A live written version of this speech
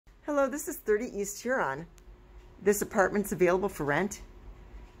Hello, this is 30 East Huron. This apartment's available for rent.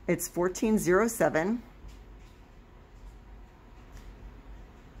 It's 1407.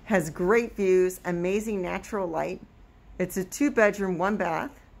 Has great views, amazing natural light. It's a 2-bedroom,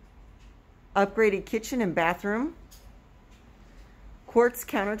 1-bath, upgraded kitchen and bathroom, quartz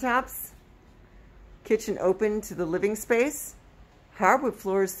countertops, kitchen open to the living space, hardwood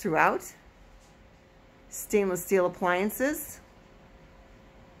floors throughout, stainless steel appliances,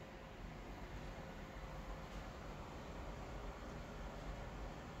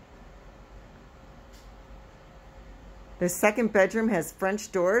 the second bedroom has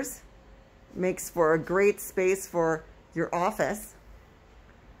French doors, makes for a great space for your office.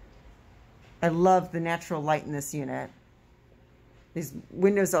 I love the natural light in this unit. These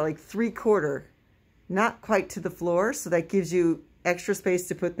windows are like 3/4, not quite to the floor, so that gives you extra space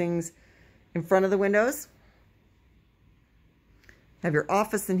to put things in front of the windows. Have your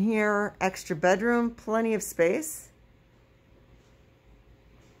office in here, extra bedroom, plenty of space.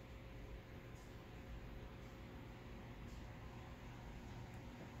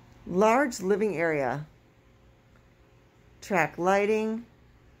 Large living area, track lighting.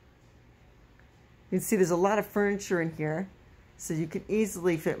 You can see there's a lot of furniture in here, so you can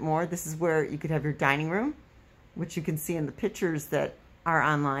easily fit more. This is where you could have your dining room, which you can see in the pictures that are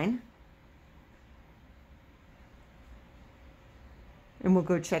online. And we'll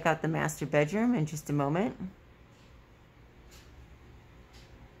go check out the master bedroom in just a moment.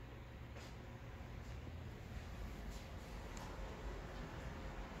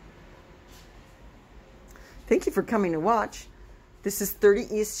 Thank you for coming to watch. This is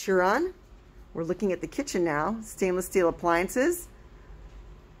 30 East Huron. We're looking at the kitchen now. Stainless steel appliances.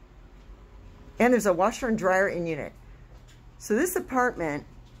 And there's a washer and dryer in unit. So this apartment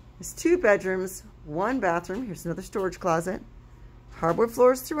is 2 bedrooms, 1 bathroom. Here's another storage closet. Hardwood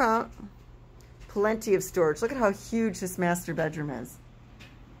floors throughout. Plenty of storage. Look at how huge this master bedroom is.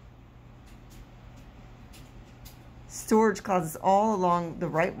 Storage closets all along the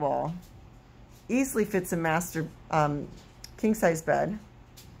right wall. Easily fits a master king-size bed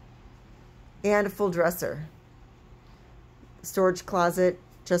and a full dresser. Storage closet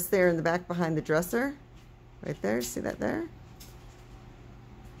just there in the back behind the dresser. Right there, see that there?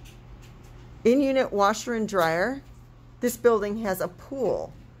 In-unit washer and dryer. This building has a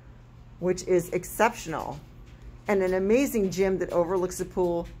pool, which is exceptional, and an amazing gym that overlooks the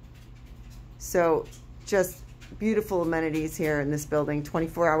pool. So just beautiful amenities here in this building.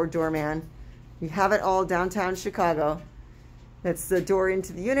 24-hour doorman. You have it all downtown Chicago. That's the door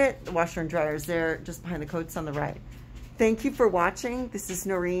into the unit. The washer and dryer is there just behind the coats on the right. Thank you for watching. This is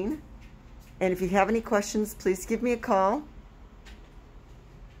Noreen. And if you have any questions, please give me a call.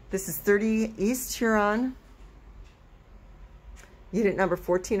 This is 30 East Huron, unit number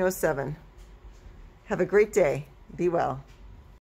 1407. Have a great day. Be well.